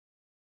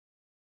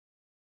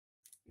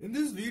In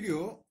this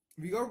video,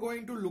 we are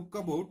going to look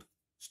about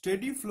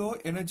steady flow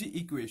energy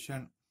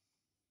equation.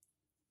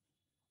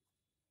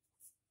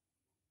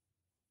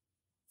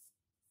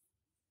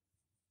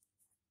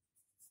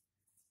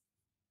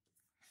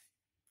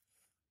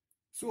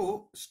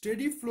 So,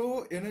 steady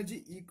flow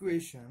energy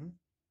equation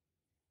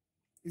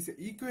is an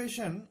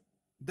equation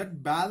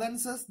that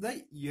balances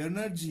the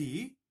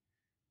energy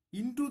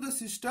into the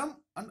system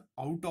and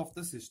out of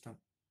the system.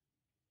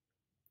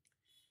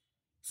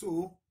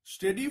 So,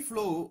 steady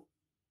flow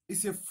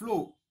is a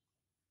flow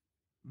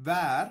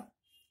where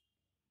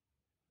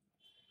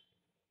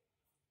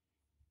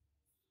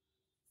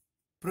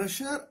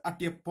pressure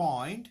at a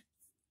point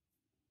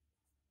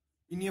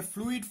in a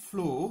fluid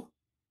flow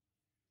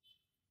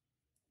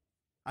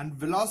and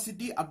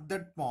velocity at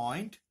that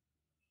point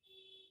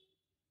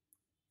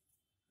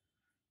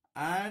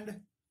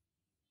and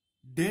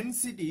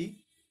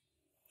density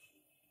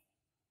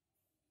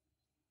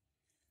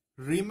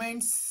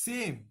remains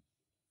same.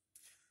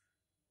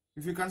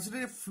 If you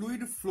consider a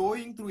fluid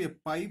flowing through a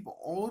pipe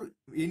or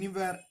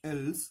anywhere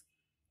else,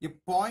 a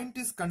point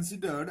is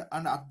considered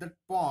and at that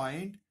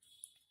point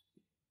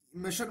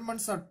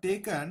measurements are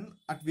taken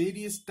at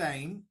various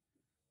times.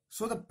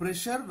 So the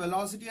pressure,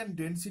 velocity and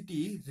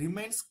density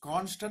remains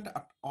constant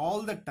at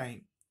all the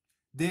time.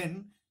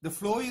 Then the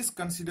flow is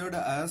considered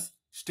as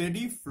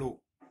steady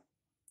flow.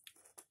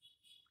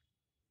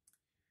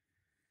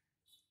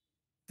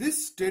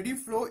 This steady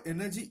flow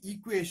energy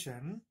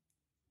equation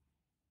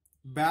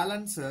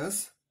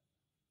balances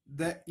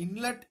the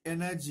inlet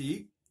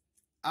energy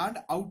and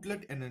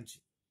outlet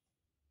energy.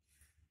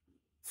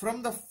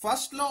 From the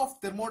first law of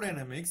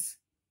thermodynamics,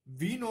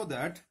 we know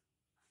that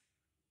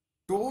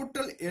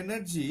total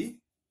energy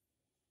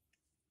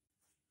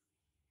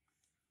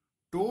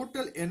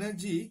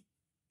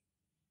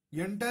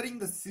entering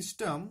the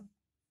system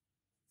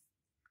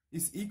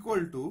is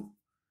equal to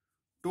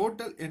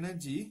total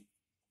energy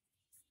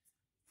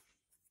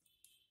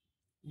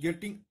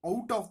getting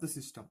out of the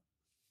system.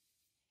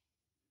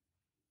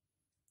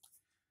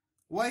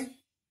 Why?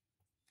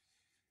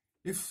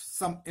 If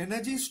some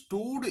energy is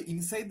stored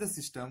inside the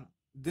system,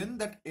 then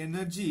that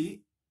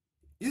energy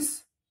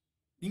is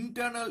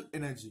internal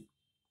energy.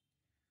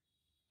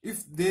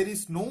 If there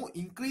is no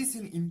increase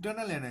in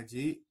internal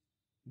energy,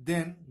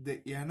 then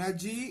the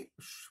energy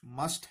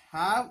must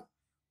have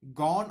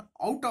gone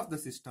out of the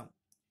system.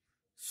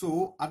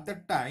 So at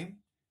that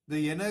time,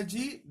 the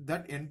energy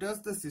that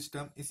enters the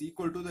system is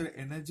equal to the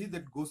energy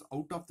that goes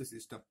out of the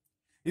system.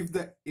 If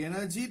the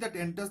energy that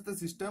enters the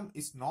system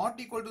is not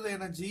equal to the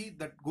energy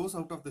that goes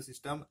out of the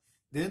system,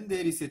 then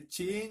there is a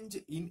change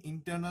in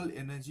internal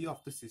energy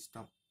of the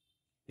system.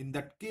 In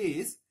that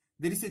case,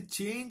 there is a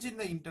change in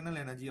the internal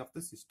energy of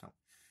the system.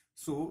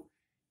 So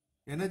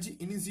energy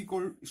in is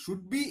equal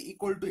should be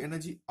equal to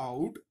energy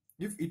out.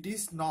 If it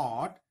is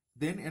not,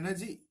 then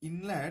energy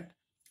inlet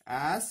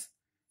as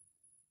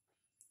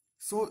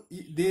so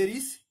there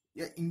is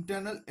a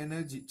internal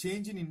energy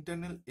change in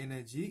internal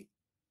energy.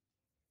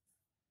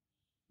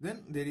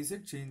 Then there is a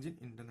change in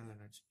internal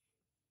energy.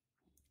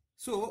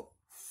 So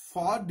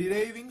for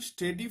deriving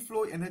steady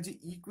flow energy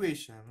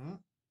equation,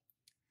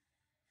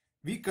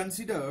 we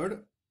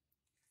considered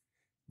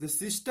the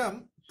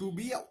system to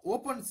be an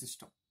open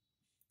system.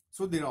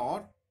 So there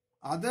are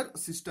other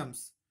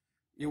systems.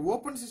 A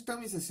open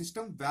system is a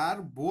system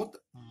where both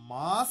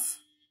mass,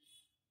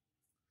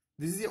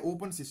 this is an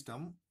open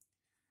system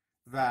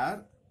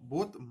where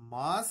both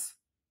mass,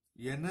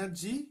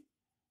 energy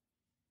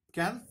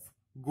can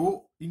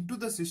go into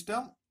the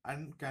system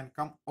and can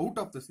come out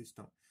of the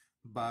system.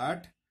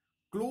 But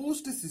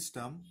closed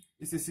system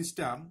is a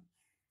system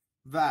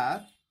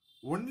where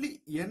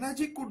only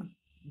energy could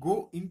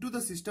go into the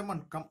system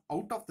and come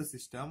out of the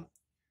system,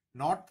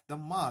 not the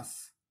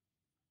mass.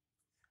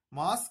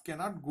 Mass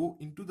cannot go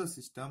into the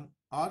system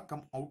or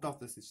come out of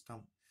the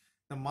system.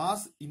 The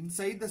mass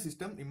inside the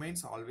system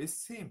remains always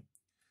same.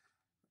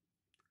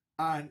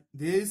 And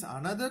there is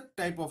another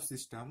type of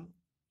system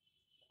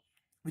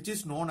which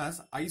is known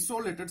as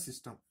isolated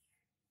system,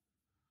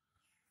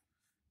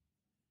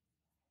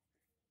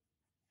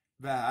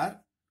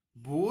 where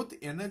both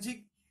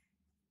energy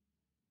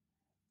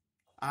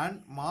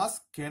and mass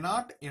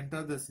cannot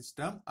enter the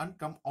system and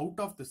come out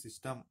of the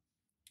system.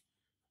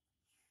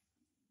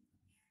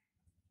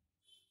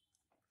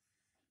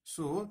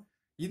 So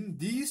in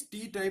these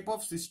T type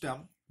of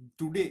system,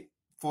 today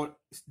for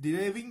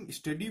deriving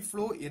steady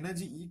flow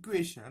energy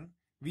equation,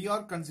 we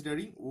are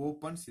considering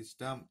open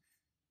system,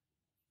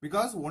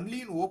 because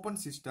only in open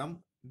system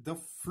the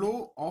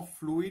flow of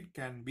fluid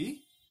can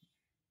be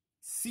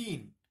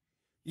seen.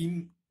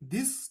 In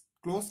this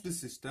closed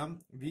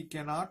system, we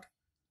cannot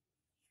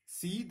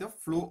see the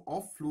flow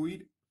of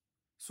fluid,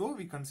 so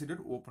we considered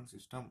open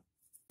system.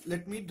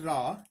 Let me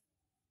draw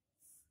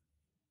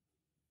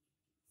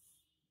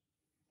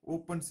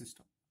open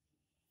system.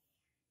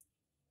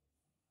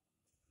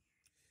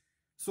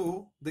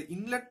 So the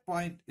inlet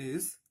point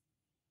is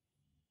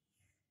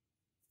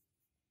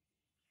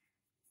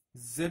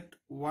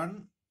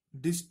Z1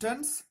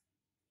 distance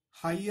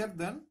higher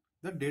than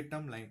the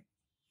datum line.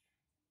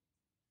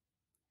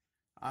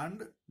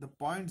 and the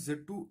point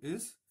Z2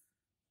 is,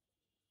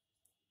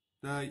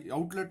 the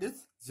outlet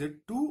is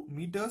Z2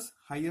 meters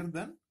higher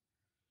than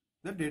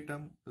the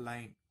datum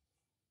line.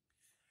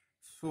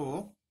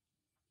 So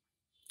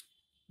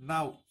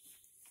now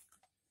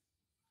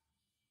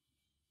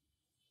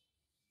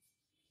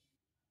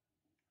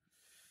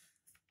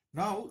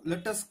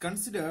let us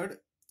consider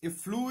a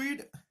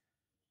fluid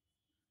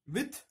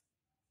with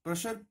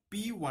pressure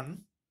P1,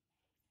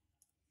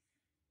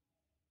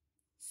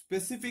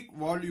 specific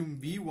volume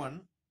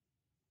V1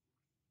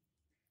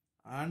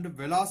 and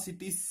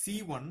velocity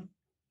C1,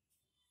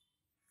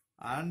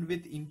 and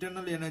with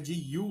internal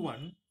energy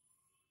U1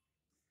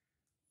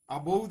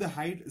 above the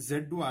height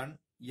Z1,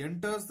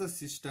 enters the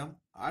system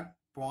at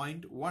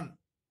point 1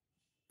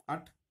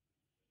 at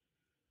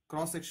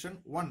cross section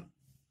 1.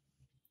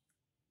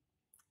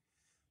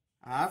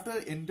 After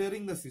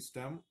entering the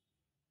system,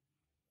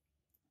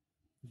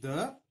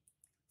 the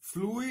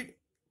fluid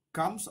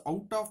comes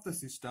out of the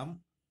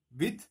system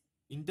with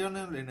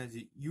internal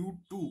energy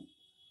U2,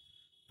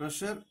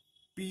 pressure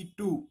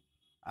P2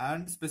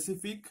 and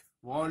specific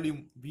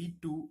volume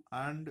V2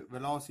 and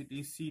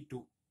velocity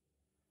C2.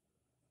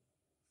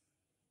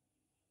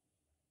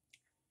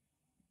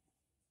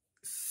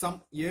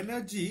 Some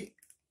energy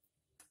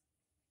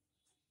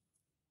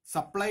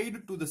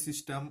supplied to the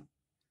system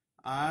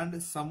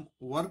and some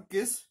work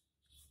is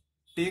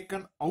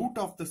taken out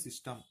of the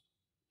system.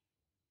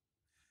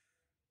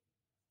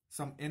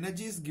 Some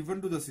energy is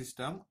given to the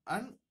system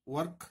and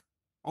work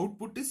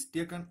output is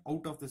taken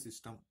out of the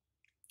system.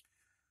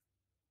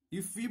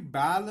 If we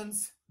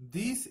balance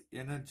these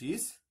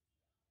energies,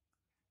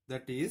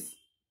 that is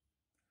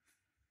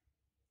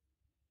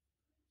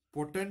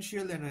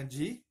potential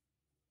energy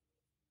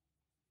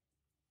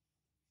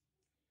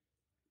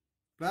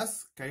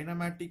plus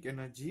kinematic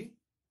energy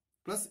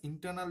plus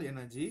internal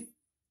energy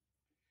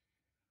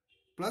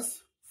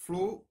plus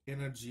flow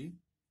energy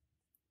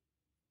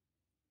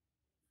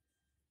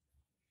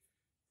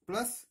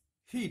plus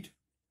heat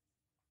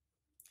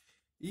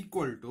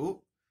equal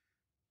to,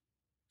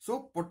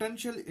 so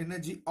potential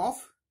energy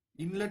of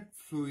inlet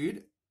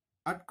fluid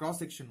at cross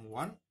section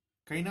 1,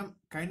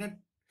 kinetic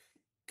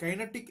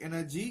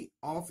energy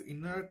of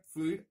inlet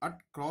fluid at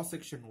cross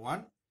section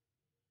 1,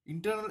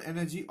 internal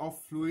energy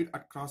of fluid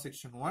at cross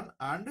section 1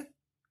 and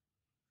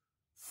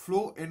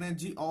flow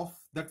energy of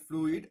that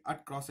fluid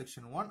at cross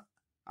section 1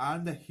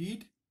 and the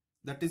heat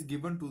that is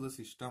given to the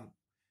system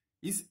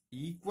is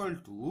equal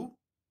to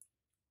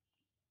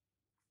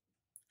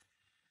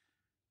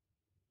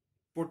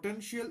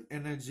potential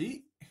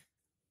energy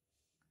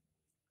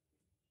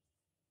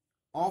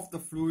of the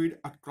fluid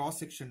at cross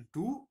section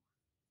 2,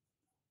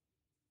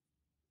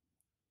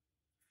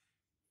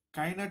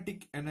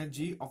 kinetic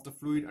energy of the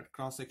fluid at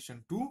cross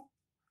section 2,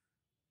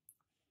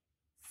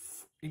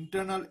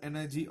 internal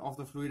energy of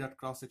the fluid at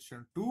cross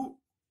section 2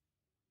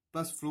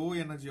 plus flow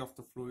energy of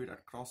the fluid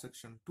at cross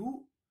section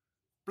 2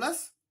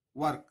 plus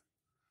work,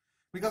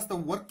 because the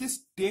work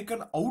is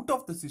taken out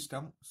of the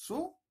system.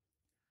 So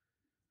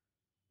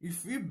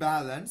if we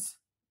balance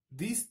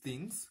these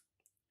things,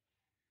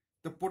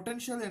 the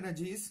potential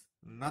energy is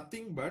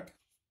nothing but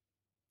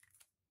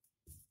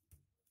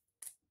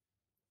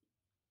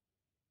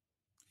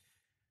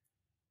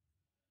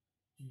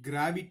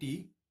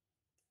gravity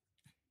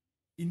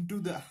into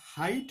the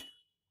height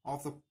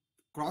of the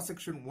cross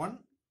section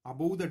 1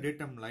 above the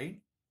datum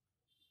line.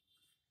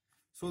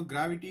 So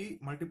gravity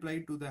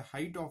multiplied to the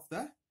height of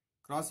the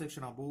cross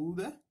section above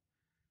the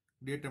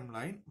datum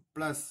line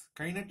plus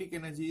kinetic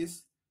energy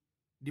is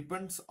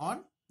depends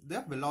on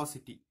the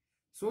velocity.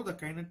 So the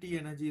kinetic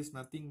energy is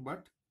nothing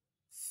but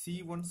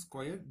C1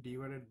 square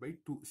divided by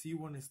 2.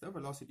 C1 is the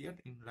velocity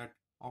at inlet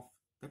of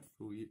that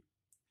fluid.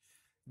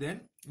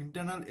 Then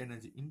internal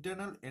energy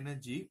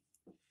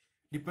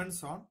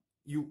depends on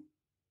U.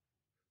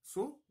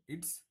 So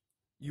it's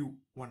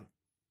U1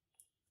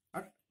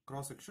 at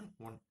cross section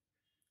 1.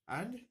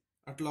 And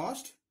at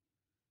last,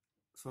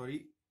 flow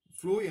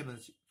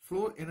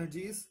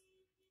energy is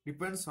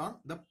depends on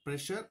the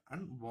pressure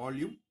and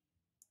volume.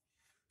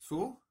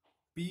 So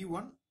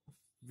P1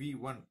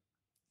 V1.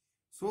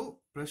 So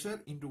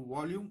pressure into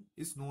volume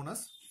is known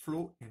as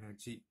flow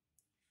energy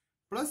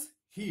plus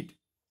heat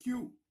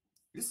Q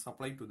is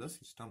supplied to the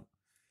system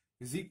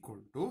is equal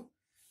to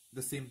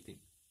the same thing.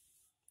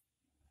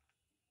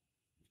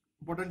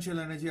 Potential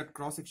energy at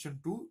cross section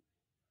 2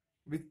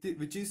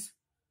 which is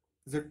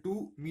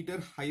Z2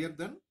 meter higher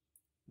than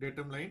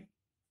datum line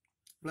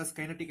plus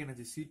kinetic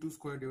energy C2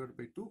 square divided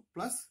by 2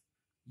 plus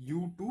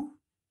U2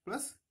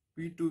 plus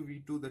P2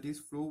 V2, that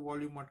is flow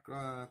volume at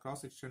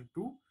cross section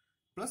 2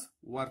 plus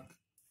work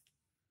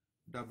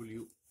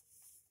W.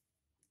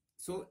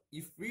 So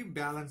if we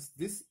balance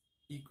this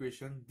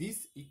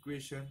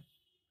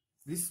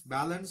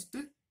balanced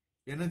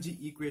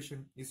energy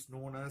equation is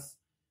known as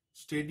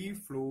steady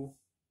flow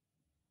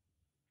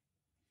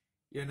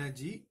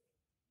energy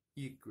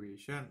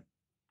equation.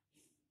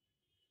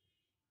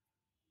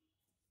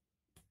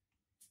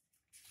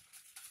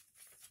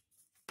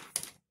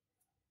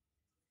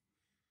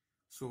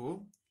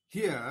 So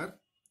here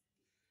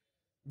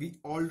we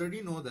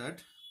already know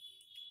that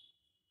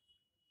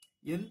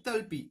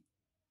enthalpy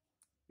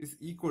is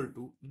equal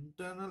to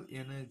internal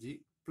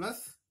energy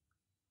plus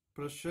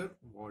pressure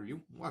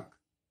volume work.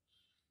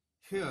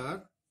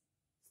 Here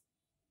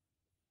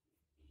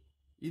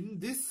in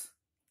this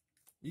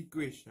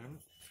equation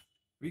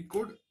we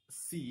could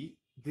see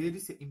there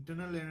is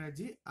internal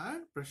energy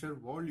and pressure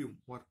volume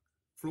work,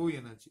 flow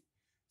energy.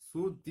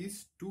 So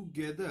this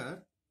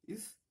together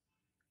is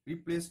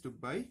replaced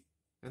by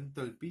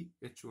enthalpy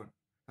H1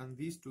 and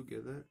these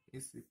together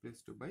is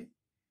replaced by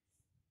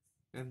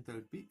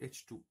enthalpy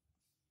H2.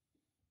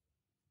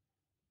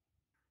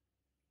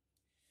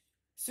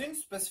 Since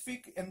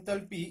specific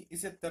enthalpy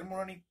is a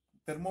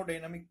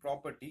thermodynamic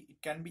property,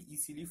 it can be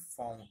easily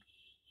found.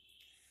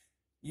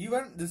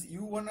 Even this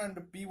U1 and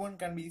P1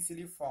 can be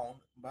easily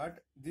found,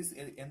 but this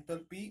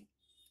enthalpy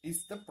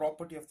is the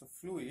property of the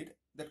fluid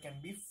that can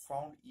be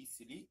found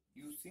easily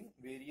using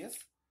various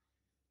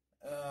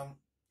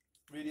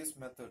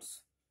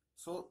methods.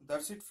 So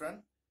that's it,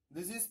 friend.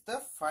 This is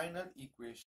the final equation.